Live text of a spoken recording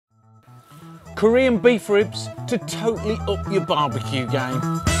Korean beef ribs to totally up your barbecue game.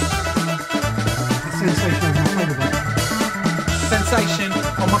 Sensation on my flavour buds. Sensation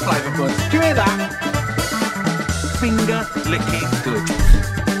on my flavour buds. Do you hear that? Finger licking good.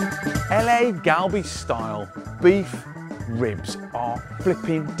 LA Galbi style beef ribs are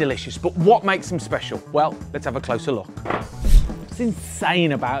flipping delicious. But what makes them special? Well, let's have a closer look. What's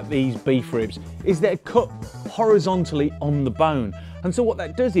insane about these beef ribs is they're cut horizontally on the bone. And so what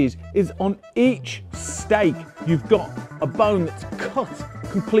that does is on each steak, you've got a bone that's cut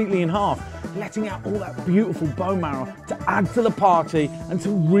completely in half, letting out all that beautiful bone marrow to add to the party and to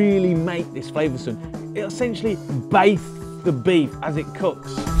really make this flavoursome. It essentially bathes the beef as it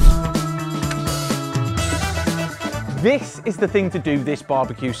cooks. This is the thing to do this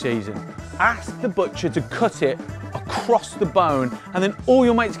barbecue season. Ask the butcher to cut it across the bone, and then all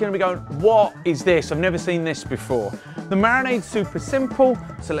your mates are going to be going, what is this? I've never seen this before. The marinade's super simple,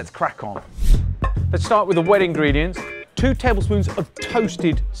 so let's crack on. Let's start with the wet ingredients. 2 tablespoons of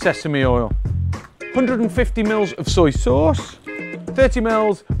toasted sesame oil, 150 mils of soy sauce, 30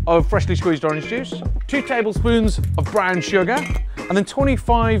 mils of freshly squeezed orange juice, 2 tablespoons of brown sugar, and then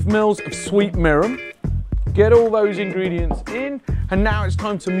 25 mils of sweet mirin. Get all those ingredients in, and now it's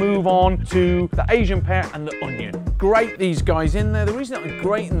time to move on to the Asian pear and the onion. Grate these guys in there. The reason I'm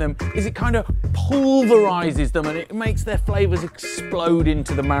grating them is it kind of pulverizes them and it makes their flavors explode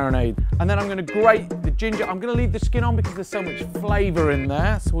into the marinade. And then I'm going to grate the ginger. I'm going to leave the skin on because there's so much flavor in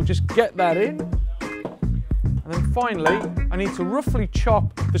there, so we'll just get that in. And then finally, I need to roughly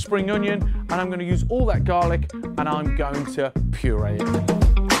chop the spring onion, and I'm going to use all that garlic and I'm going to puree it.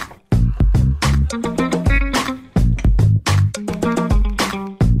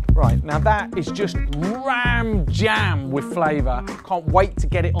 Right, now that is just ram jam with flavour. Can't wait to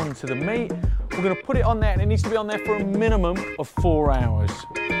get it onto the meat. We're going to put it on there, and it needs to be on there for a minimum of 4 hours.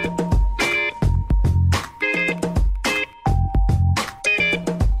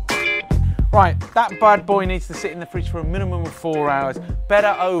 Right, that bad boy needs to sit in the fridge for a minimum of 4 hours,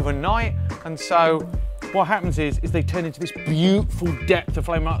 better overnight. And so what happens is they turn into this beautiful depth of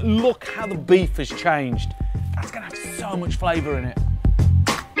flavour. Look how the beef has changed. That's going to have so much flavour in it.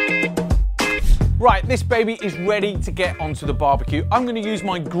 Right, this baby is ready to get onto the barbecue. I'm going to use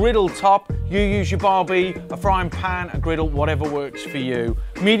my griddle top. You use your Barbie, a frying pan, a griddle, whatever works for you.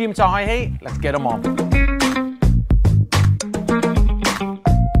 Medium to high heat, let's get them on.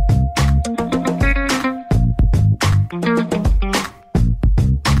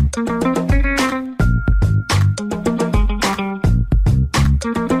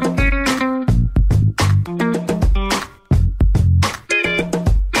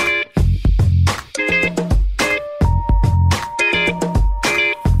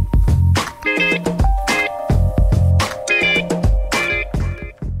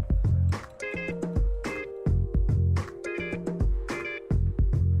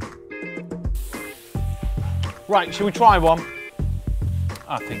 Right, shall we try one?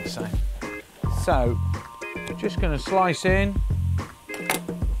 I think so. So, just gonna slice in.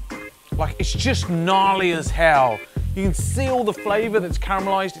 Like, it's just gnarly as hell. You can see all the flavour that's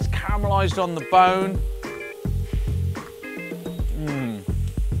caramelised. It's caramelised on the bone.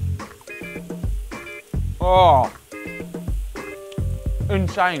 Oh,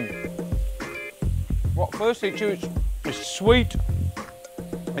 insane. What first thing too, it's sweet.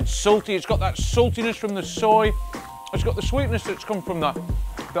 It's salty, it's got that saltiness from the soy. It's got the sweetness that's come from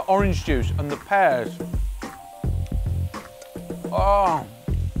the orange juice and the pears. Oh,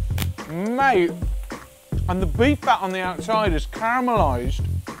 mate. And the beef fat on the outside is caramelised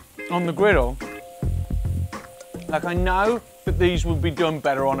on the griddle. Like, I know that these would be done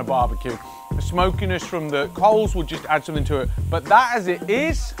better on a barbecue. The smokiness from the coals would just add something to it. But that as it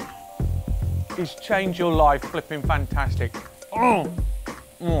is change your life, flipping fantastic. Oh.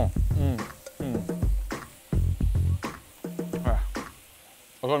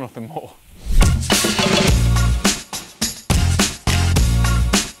 I've got nothing more.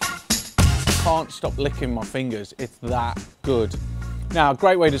 Can't stop licking my fingers, it's that good. Now, a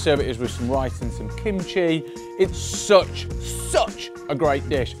great way to serve it is with some rice and some kimchi. It's such a great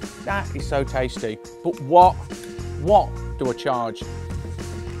dish. That is so tasty. But what do I charge?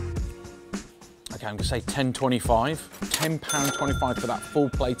 Okay, I'm gonna say £10.25, £10.25 for that full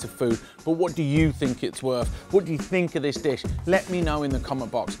plate of food. But what do you think it's worth? What do you think of this dish? Let me know in the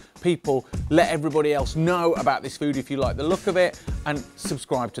comment box. People, let everybody else know about this food if you like the look of it, and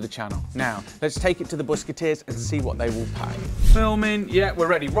subscribe to the channel. Now, let's take it to the Busketeers and see what they will pay. Filming, yeah, we're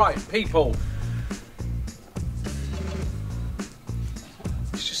ready. Right, people.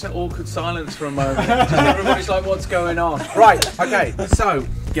 It's just that awkward silence for a moment. Just everybody's like, what's going on? Right, okay, so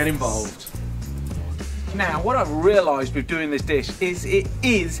get involved. Now, what I've realised with doing this dish is it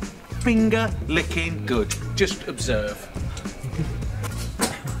is finger licking good. Just observe.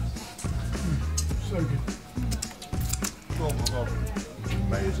 So good. Oh my god.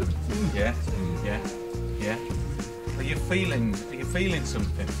 Amazing. Yeah, yeah. Are you feeling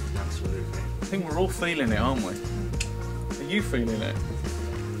something? Absolutely. I think we're all feeling it, aren't we? Are you feeling it?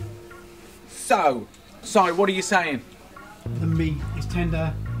 So, Si, what are you saying? The meat is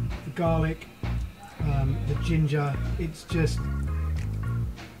tender, the garlic, the ginger, it's just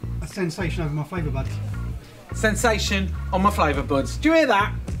a sensation over my flavour buds. Sensation on my flavour buds. Do you hear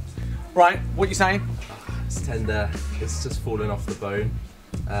that? Right, what are you saying? It's tender, it's just falling off the bone.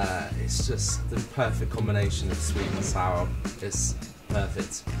 It's just the perfect combination of sweet and sour. It's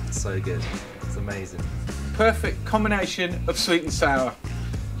perfect, it's so good, it's amazing. Perfect combination of sweet and sour.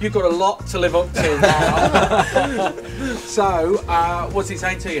 You've got a lot to live up to now. So, what's it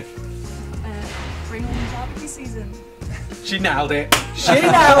saying to you? Bring on barbecue season. She nailed it. She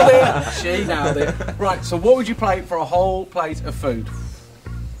nailed it. She nailed it. Right, so what would you plate for a whole plate of food?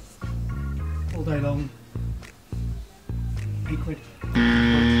 All day long. £8.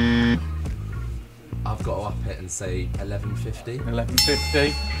 I've got to up it and say 11.50.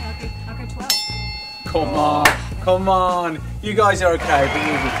 11.50. I'll go 12. Come on, come on. You guys are okay, but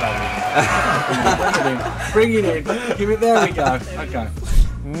you'll be fine. Bring it in. Give it, there we go. Okay.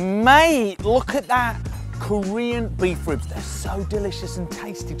 Mate, look at that. Korean beef ribs. They're so delicious and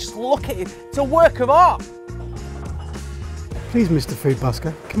tasty. Just look at it. It's a work of art. Please, Mr. Food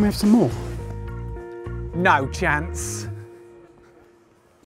Busker, can we have some more? No chance.